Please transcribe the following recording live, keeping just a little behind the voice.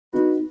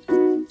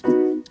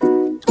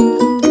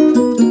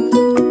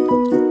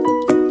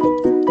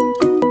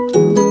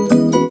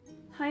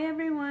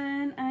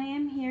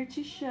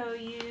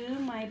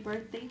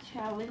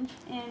challenge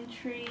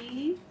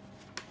entries,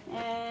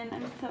 and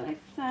I'm so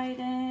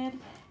excited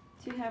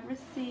to have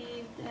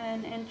received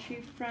an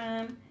entry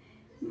from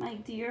my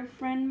dear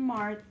friend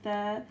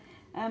Martha.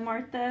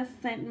 Martha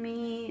sent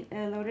me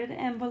a loaded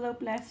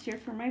envelope last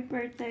year for my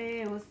birthday.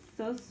 It was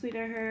so sweet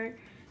of her,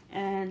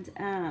 and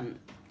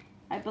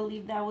I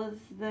believe that was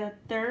the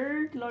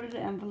third loaded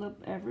envelope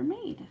ever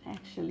made,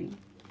 actually.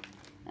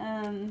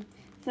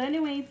 So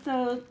anyway,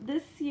 so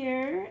this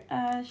year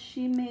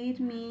she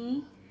made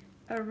me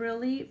a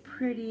really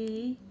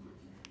pretty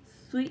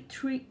sweet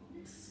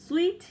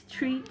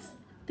treats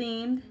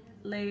themed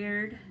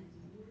layered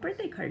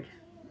birthday card.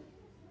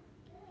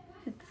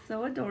 It's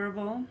so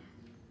adorable.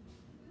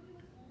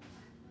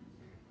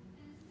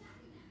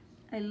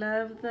 I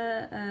love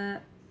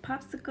the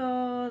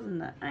popsicles and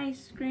the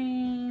ice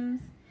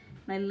creams.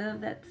 And I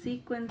love that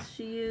sequence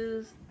she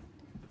used.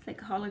 It's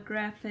like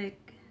holographic.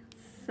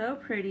 So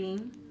pretty.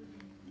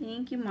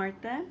 Thank you,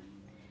 Martha.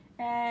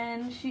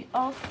 And she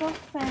also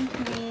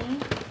sent me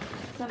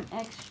some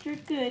extra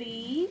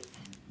goodies.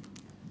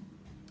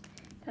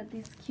 Got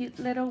these cute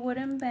little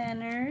wooden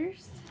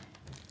banners.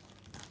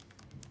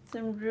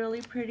 Some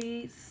really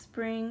pretty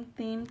spring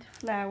themed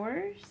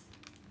flowers.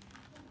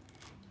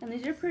 And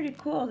these are pretty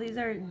cool. These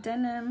are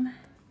denim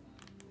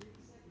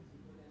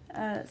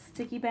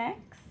sticky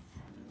backs.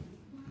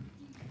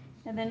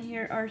 And then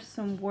here are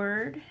some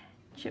word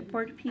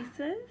chipboard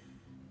pieces.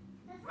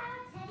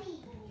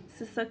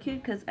 This is so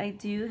cute because I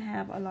do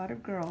have a lot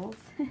of girls.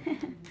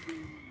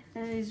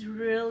 And these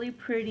really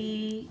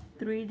pretty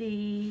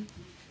 3D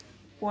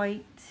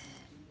white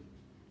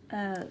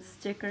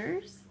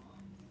stickers.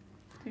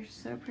 They're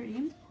so pretty.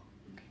 And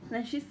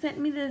then she sent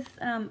me this,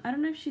 I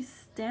don't know if she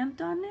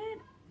stamped on it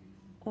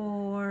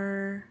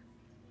or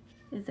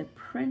is it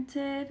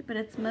printed, but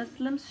it's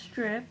Muslim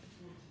strip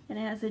and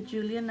it has a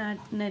Julia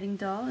knitting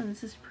doll, and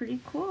this is pretty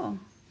cool.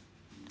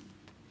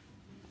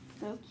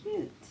 So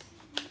cute.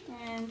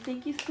 And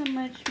thank you so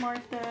much,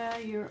 Martha.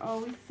 You're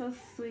always so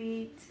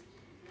sweet.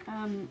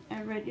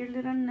 I read your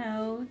little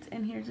note,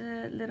 and here's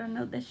a little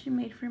note that she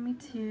made for me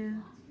too.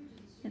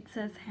 It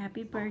says,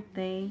 "Happy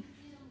birthday."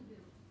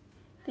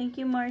 Thank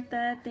you,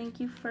 Martha. Thank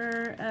you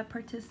for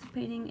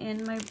participating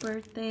in my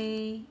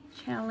birthday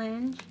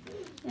challenge.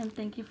 And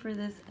thank you for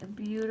this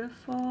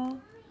beautiful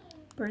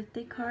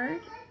birthday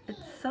card. It's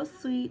so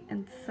sweet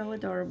and so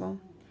adorable.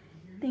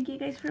 Thank you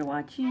guys for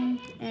watching,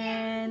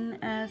 and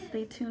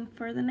stay tuned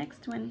for the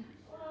next one.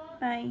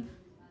 Bye.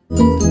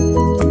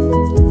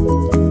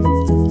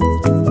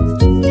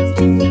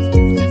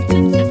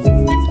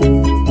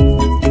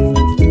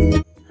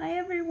 Hi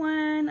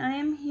everyone, I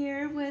am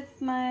here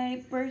with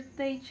my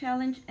birthday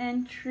challenge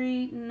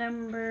entry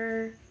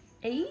number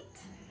 8,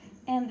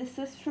 and this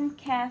is from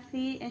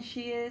Kathy, and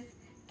she is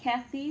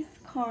Kathy's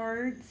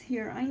Cards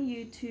here on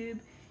YouTube.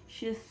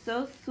 She is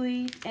so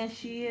sweet, and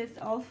she is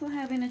also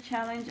having a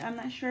challenge. I'm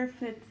not sure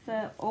if it's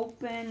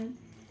open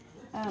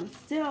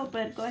still,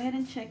 but go ahead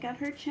and check out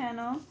her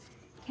channel,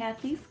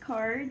 Kathy's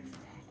Cards.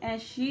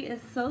 And she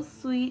is so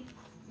sweet.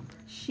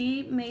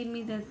 She made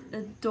me this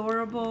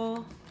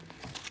adorable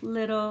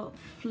little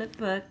flip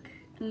book.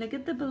 And look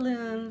at the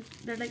balloons.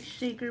 They're like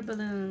shaker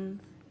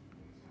balloons.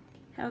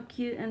 How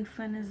cute and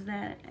fun is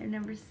that? I've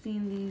never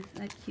seen these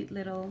cute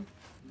little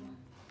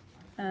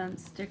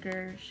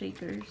sticker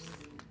shakers.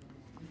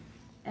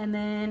 And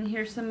then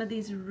here's some of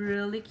these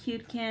really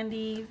cute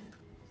candies.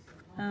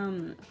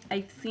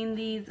 I've seen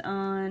these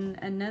on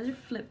another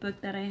flip book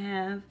that I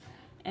have,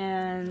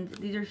 and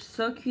these are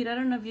so cute. I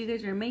don't know if you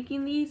guys are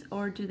making these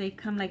or do they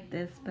come like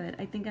this, but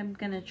I think I'm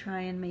gonna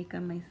try and make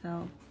them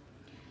myself.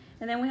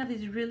 And then we have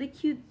these really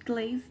cute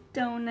glazed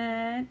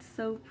donuts,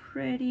 so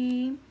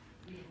pretty,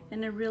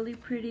 and a really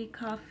pretty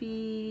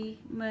coffee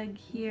mug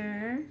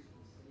here.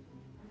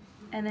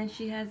 And then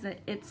she has a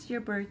 "It's Your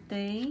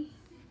Birthday."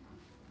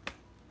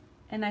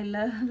 And I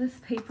love this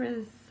paper.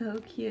 It's so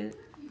cute,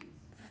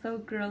 so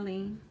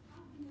girly.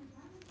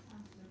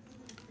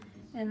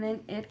 And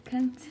then it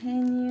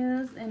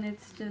continues, and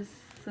it's just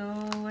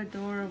so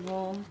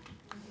adorable.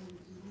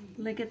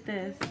 Look at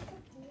this.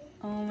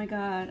 Oh my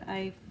god,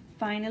 I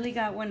finally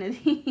got one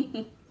of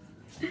these.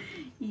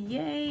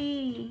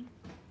 Yay!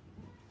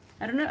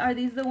 I don't know, are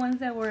these the ones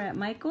that were at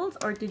Michael's,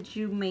 or did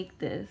you make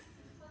this?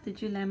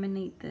 Did you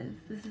laminate this?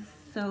 This is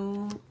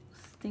so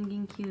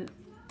stinking cute.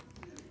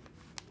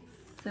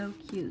 So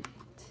cute.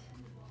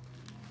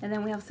 And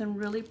then we have some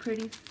really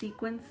pretty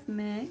sequins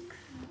mix.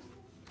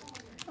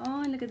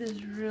 Oh, and look at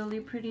this really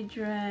pretty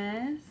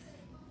dress.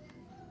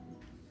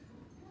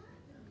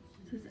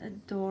 This is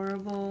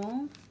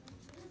adorable.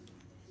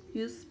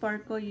 You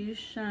sparkle, you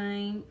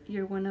shine,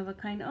 you're one of a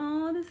kind.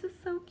 Oh, this is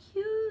so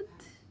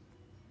cute.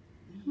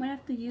 I might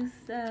have to use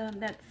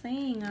that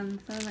saying on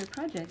some of my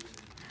projects.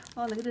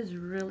 Oh, look at this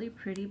really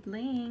pretty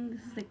bling.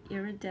 This is like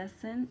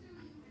iridescent.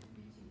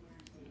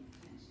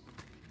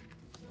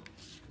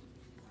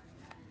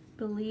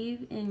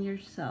 Believe in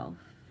yourself.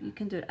 You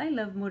can do it. I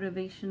love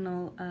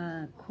motivational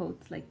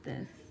quotes like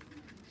this.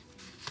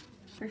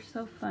 They're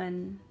so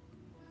fun.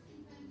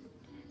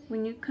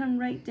 When you come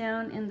right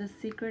down in the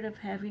secret of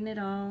having it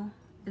all,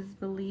 is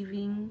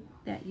believing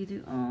that you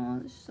do.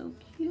 Oh, it's so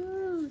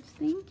cute.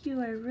 Thank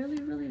you. I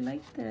really, really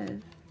like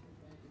this.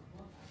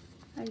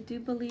 I do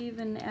believe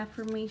in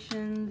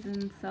affirmations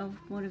and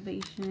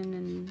self-motivation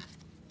and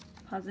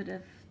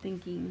positive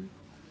thinking.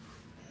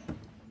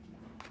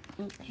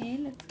 Okay,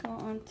 let's go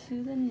on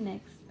to the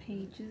next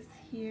pages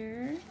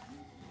here.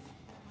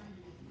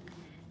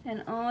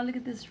 And oh, look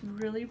at this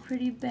really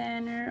pretty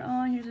banner.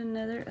 Oh, here's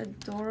another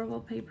adorable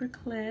paper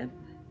clip.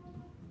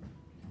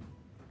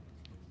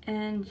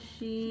 And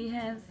she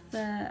has,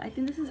 I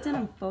think this is done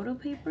on photo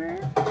paper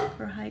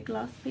or high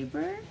gloss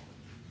paper.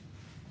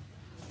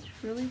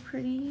 It's really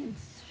pretty and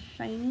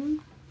shiny.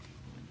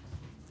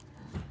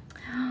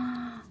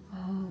 Oh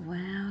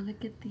wow,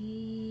 look at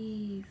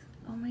these.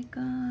 Oh my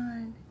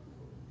god.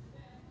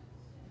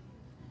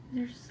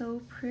 They're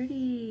so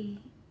pretty.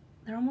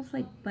 They're almost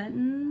like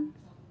buttons.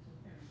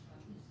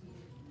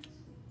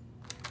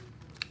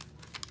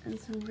 And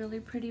some really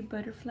pretty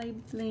butterfly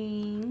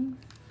bling.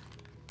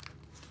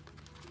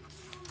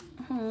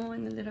 Oh,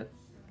 and a little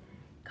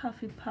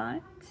coffee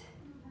pot.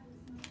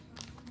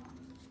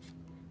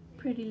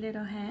 Pretty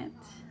little hat,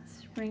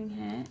 spring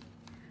hat.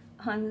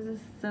 Oh, this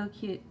is so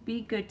cute.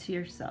 Be good to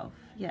yourself.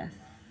 Yes,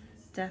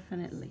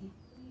 definitely.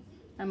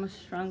 I'm a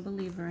strong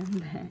believer in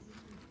that.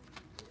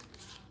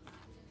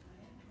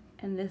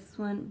 And this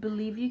one,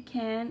 believe you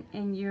can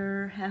and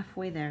you're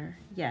halfway there.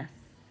 Yes.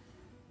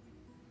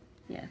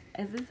 Yes.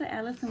 Is this an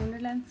Alice in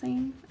Wonderland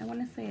scene? I want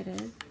to say it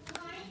is.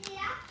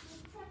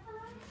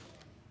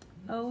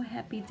 Oh,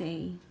 happy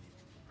day.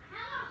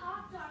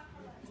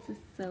 This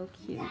is so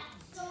cute.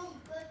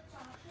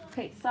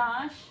 Okay,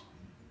 Sash.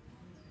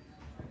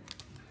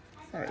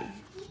 Sorry.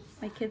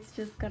 My kids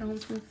just got home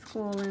from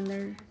school and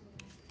they're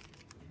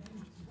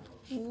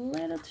a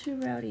little too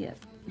rowdy up.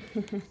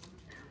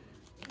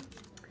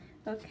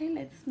 Okay,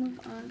 let's move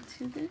on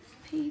to this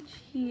page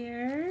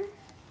here.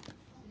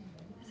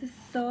 This is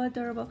so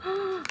adorable.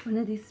 One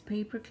of these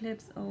paper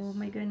clips. Oh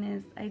my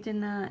goodness. I did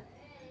not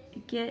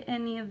get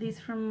any of these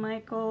from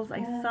Michael's.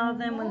 I saw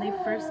them when they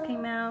first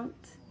came out.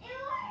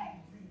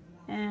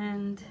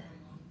 And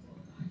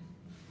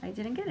I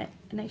didn't get it.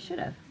 And I should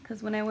have.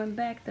 Because when I went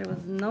back, there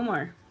was no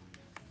more.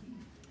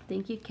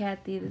 Thank you,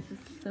 Kathy. This is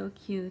so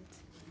cute.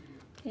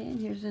 Okay,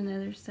 and here's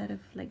another set of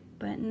like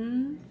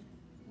buttons.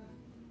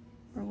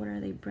 Or what are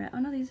they? Oh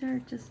no, these are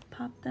just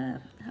popped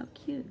up. How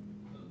cute.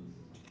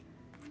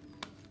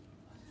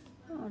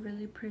 Oh,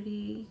 really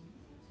pretty.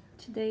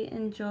 Today,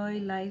 enjoy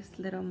life's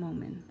little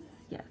moments.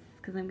 Yes,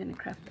 because I'm going to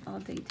craft all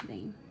day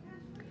today.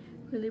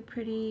 Really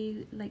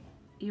pretty, like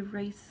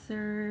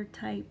eraser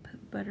type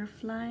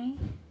butterfly.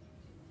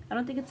 I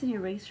don't think it's an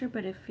eraser,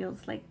 but it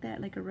feels like that,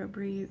 like a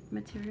rubbery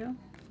material.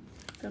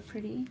 So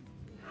pretty.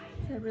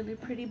 It's a really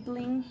pretty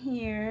bling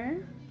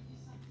here.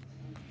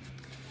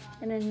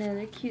 And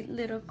another cute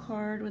little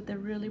card with a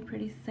really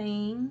pretty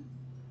saying.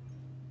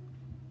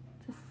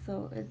 This is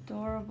so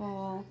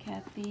adorable,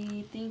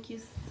 Kathy. Thank you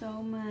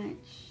so much.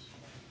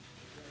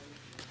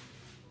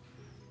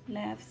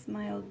 Laugh,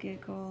 smile,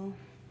 giggle.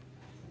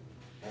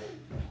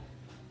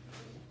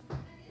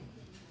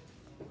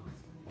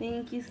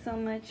 Thank you so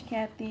much,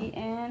 Kathy.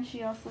 And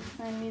she also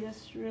sent me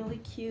this really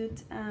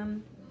cute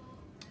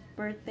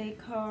birthday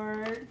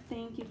card.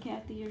 Thank you,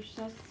 Kathy. You're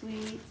so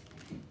sweet.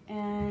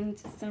 And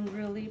some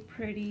really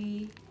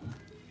pretty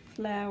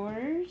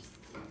flowers.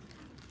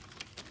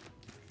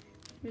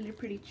 Really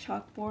pretty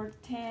chalkboard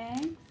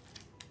tags.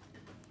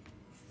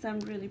 Some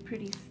really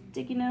pretty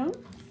sticky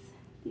notes.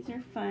 These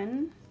are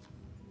fun.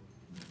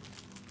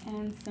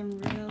 And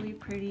some really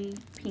pretty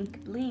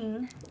pink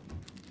bling.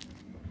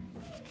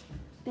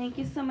 Thank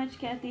you so much,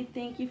 Kathy.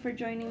 Thank you for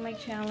joining my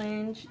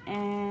challenge.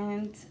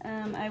 And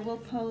I will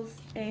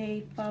post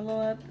a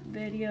follow-up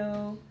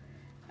video.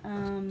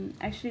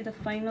 Actually, the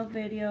final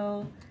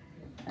video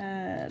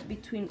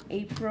between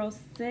April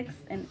 6th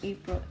and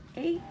April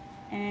 8th.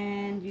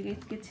 And you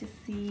guys get to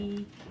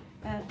see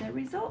the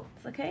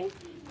results, okay?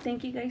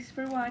 Thank you guys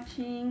for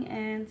watching.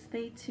 And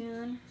stay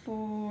tuned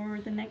for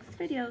the next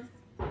videos.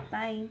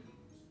 Bye.